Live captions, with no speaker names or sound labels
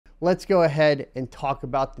let's go ahead and talk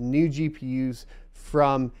about the new GPUs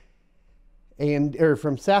from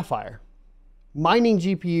from Sapphire. Mining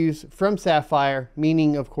GPUs from Sapphire,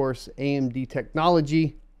 meaning of course AMD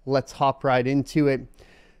technology. Let's hop right into it.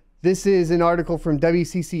 This is an article from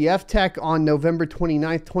WCCF Tech on November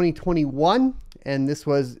 29th, 2021. And this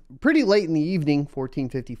was pretty late in the evening,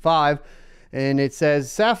 14:55. And it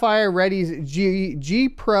says Sapphire readies G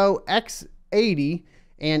Pro X080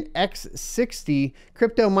 and X060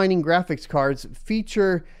 crypto mining graphics cards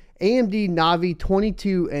feature AMD Navi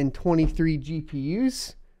 22 and 23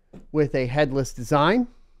 GPUs with a headless design,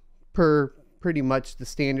 per pretty much the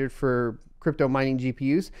standard for crypto mining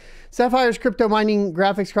GPUs. Sapphire's crypto mining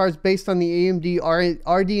graphics cards based on the AMD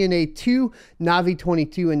RDNA 2, Navi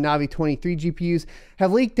 22, and Navi 23 GPUs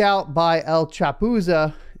have leaked out by El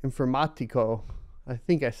Chapuza Informatico. I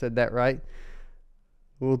think I said that right.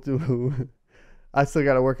 We'll do. I still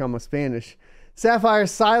got to work on my Spanish. Sapphire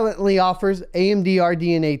silently offers AMD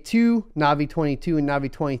RDNA 2, Navi 22, and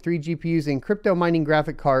Navi 23 GPUs in crypto mining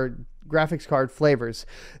graphics card flavors.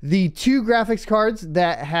 The two graphics cards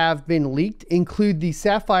that have been leaked include the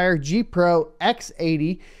Sapphire G Pro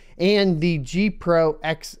X080 and the G Pro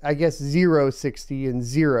X060 and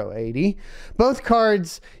 080. Both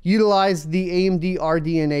cards utilize the AMD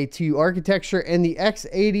RDNA 2 architecture, and the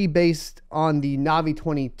X080 based on the Navi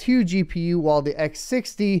 22 GPU, while the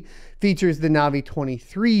X060 features the Navi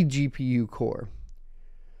 23 GPU core.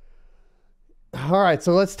 All right,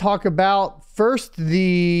 so let's talk about first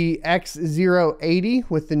the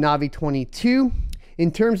X080 with the Navi 22. In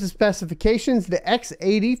terms of specifications, the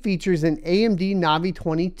X080 features an AMD Navi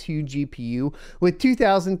 22 GPU with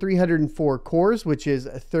 2,304 cores, which is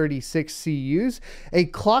 36 CUs, a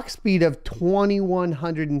clock speed of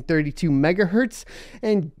 2,132 megahertz,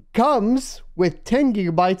 and comes with 10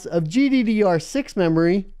 gigabytes of GDDR6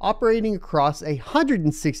 memory operating across a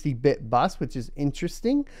 160-bit bus, which is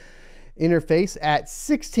interesting. Interface at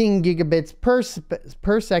 16 gigabits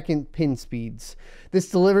per second pin speeds. This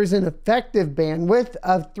delivers an effective bandwidth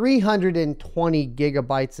of 320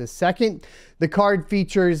 gigabytes a second. The card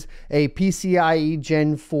features a PCIe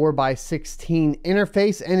Gen 4x16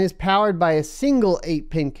 interface and is powered by a single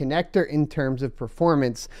 8-pin connector in terms of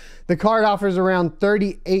performance. The card offers around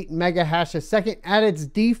 38 megahash a second at its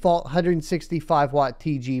default 165 watt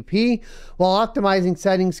TGP, while optimizing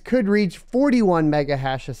settings could reach 41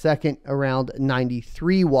 megahash a second around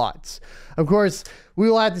 93 watts. Of course, we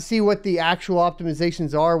will have to see what the actual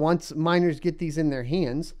optimizations are once miners get these in their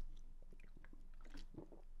hands.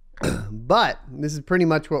 But this is pretty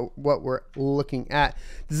much what we're looking at.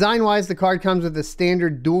 Design-wise, the card comes with a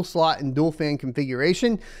standard dual slot and dual fan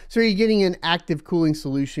configuration, so you're getting an active cooling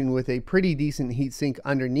solution with a pretty decent heatsink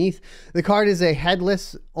underneath. The card is a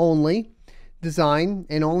headless only design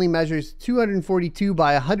and only measures 242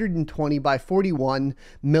 by 120 by 41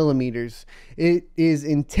 millimeters. It is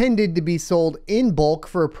intended to be sold in bulk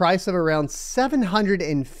for a price of around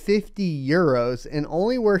 750 euros and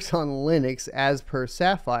only works on Linux as per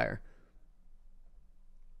Sapphire.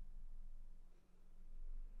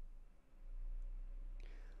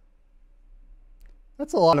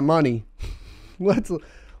 That's a lot of money.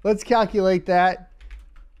 Let's calculate that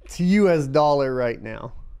to US dollar right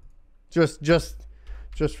now. Just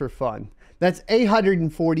for fun. That's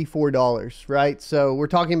 $844, right? So we're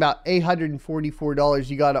talking about $844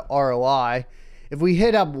 you got a ROI. If we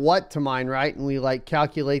hit up what to mine, right, and we like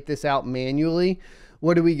calculate this out manually,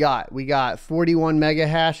 what do we got? We got 41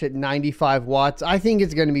 megahash at 95 watts. I think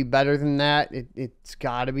it's going to be better than that. It's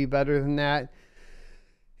got to be better than that.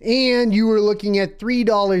 And you were looking at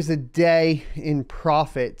 $3 a day in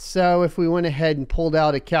profit. So if we went ahead and pulled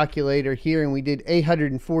out a calculator here and we did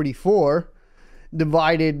 844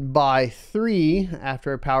 divided by 3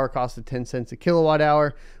 after a power cost of 10 cents a kilowatt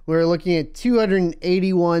hour, we're looking at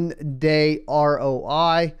 281 day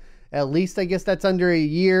ROI. At least I guess that's under a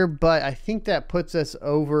year, but I think that puts us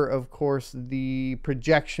over, of course, the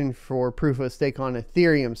projection for proof of stake on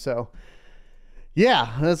Ethereum. So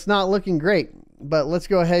yeah, that's not looking great. But let's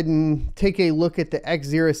go ahead and take a look at the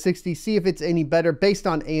X060, see if it's any better based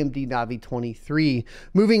on AMD Navi 23.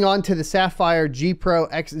 Moving on to the Sapphire G Pro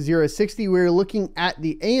X060, we're looking at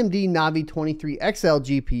the AMD Navi 23 XL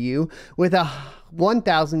GPU with a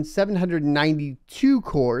 1,792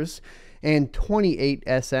 cores and 28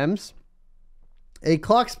 SMs. A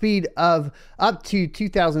clock speed of up to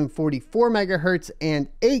 2044 megahertz and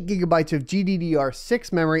 8 gigabytes of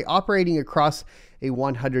GDDR6 memory operating across a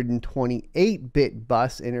 128-bit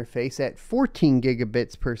bus interface at 14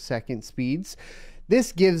 gigabits per second speeds.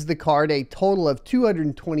 This gives the card a total of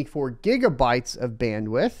 224 gigabytes of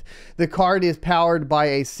bandwidth. The card is powered by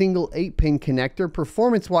a single 8-pin connector.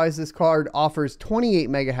 Performance-wise, this card offers 28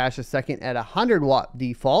 megahash a second at 100 watt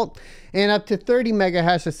default and up to 30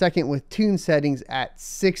 megahash a second with tune settings at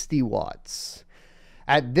 60 watts.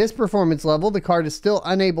 At this performance level, the card is still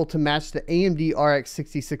unable to match the AMD RX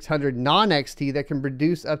 6600 non-XT that can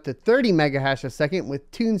produce up to 30 megahash a second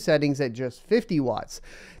with tune settings at just 50 watts.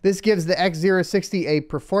 This gives the X060 a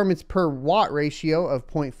performance per watt ratio of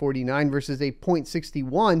 0.49 versus a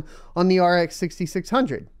 0.61 on the RX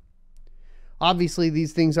 6600. Obviously,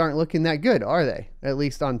 these things aren't looking that good, are they? At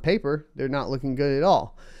least on paper, they're not looking good at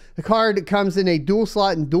all. The card comes in a dual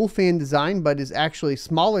slot and dual fan design, but is actually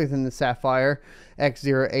smaller than the Sapphire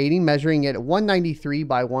X080, measuring at 193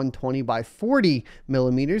 by 120 by 40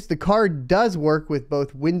 millimeters. The card does work with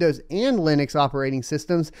both Windows and Linux operating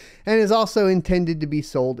systems and is also intended to be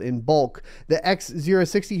sold in bulk. The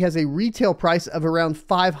X060 has a retail price of around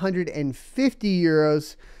 550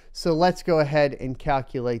 euros. So let's go ahead and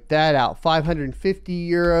calculate that out.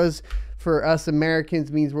 550 euros for us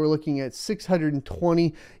Americans means we're looking at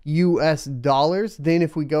 620 US dollars. Then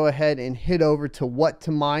if we go ahead and hit over to what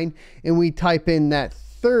to mine and we type in that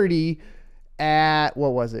 30 at,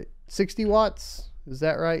 what was it? 60 watts? Is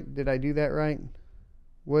that right? Did I do that right?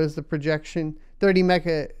 What is the projection? 30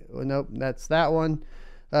 mega, oh, nope, that's that one.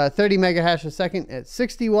 30 megahash a second at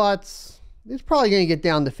 60 watts. It's probably going to get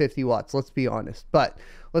down to 50 watts, let's be honest. But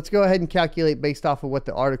let's go ahead and calculate based off of what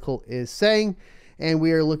the article is saying. And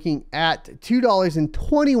we are looking at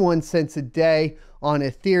 $2.21 a day on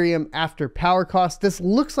Ethereum after power cost. This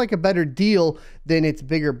looks like a better deal than its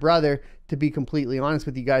bigger brother, to be completely honest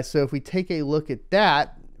with you guys. So if we take a look at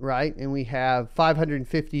that, right, and we have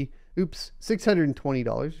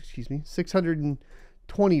 $620, excuse me,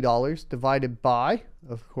 $620 divided by,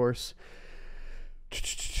 of course,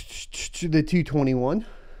 the 221.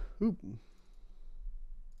 Oop.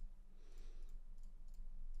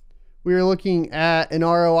 We are looking at an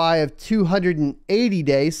ROI of 280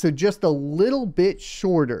 days, so just a little bit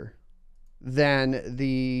shorter than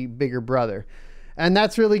the bigger brother. And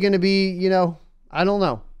that's really going to be, you know, I don't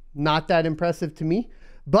know, not that impressive to me.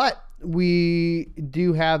 But we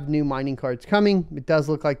do have new mining cards coming. It does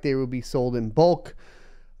look like they will be sold in bulk.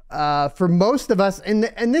 For most of us, and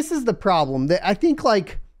this is the problem that I think,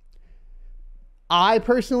 like, I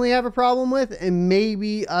personally have a problem with, and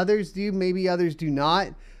maybe others do, maybe others do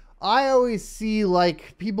not. I always see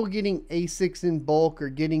like people getting ASICs in bulk or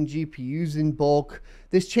getting GPUs in bulk.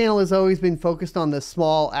 This channel has always been focused on the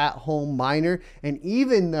small at-home miner. And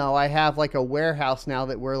even though I have like a warehouse now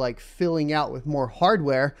that we're like filling out with more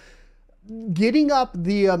hardware, getting up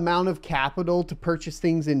the amount of capital to purchase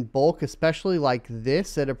things in bulk, especially like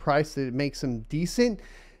this at a price that makes them decent,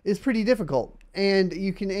 is pretty difficult. And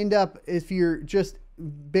you can end up, if you're just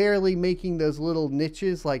barely making those little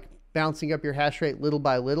niches, like bouncing up your hash rate little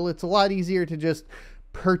by little, it's a lot easier to just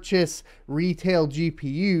purchase retail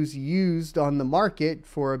GPUs used on the market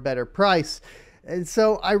for a better price. And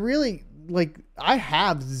so I really, like, I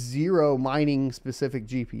have 0 mining specific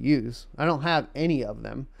GPUs. I don't have any of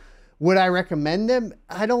them. Would I recommend them?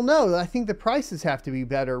 I don't know. I think the prices have to be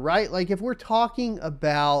better, right? Like if we're talking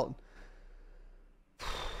about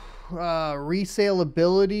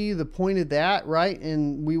resaleability, the point of that, right?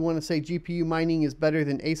 And we want to say GPU mining is better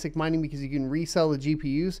than ASIC mining because you can resell the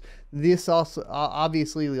GPUs. This also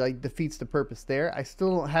obviously like defeats the purpose there. I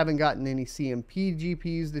still haven't gotten any CMP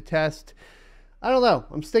GPUs to test. I don't know.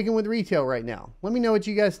 I'm sticking with retail right now. Let me know what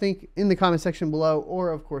you guys think in the comment section below,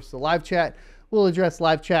 or of course the live chat. We'll address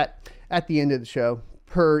live chat at the end of the show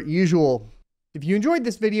per usual. If you enjoyed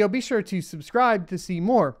this video, be sure to subscribe to see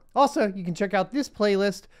more. Also, you can check out this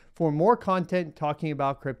playlist for more content talking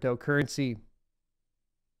about cryptocurrency.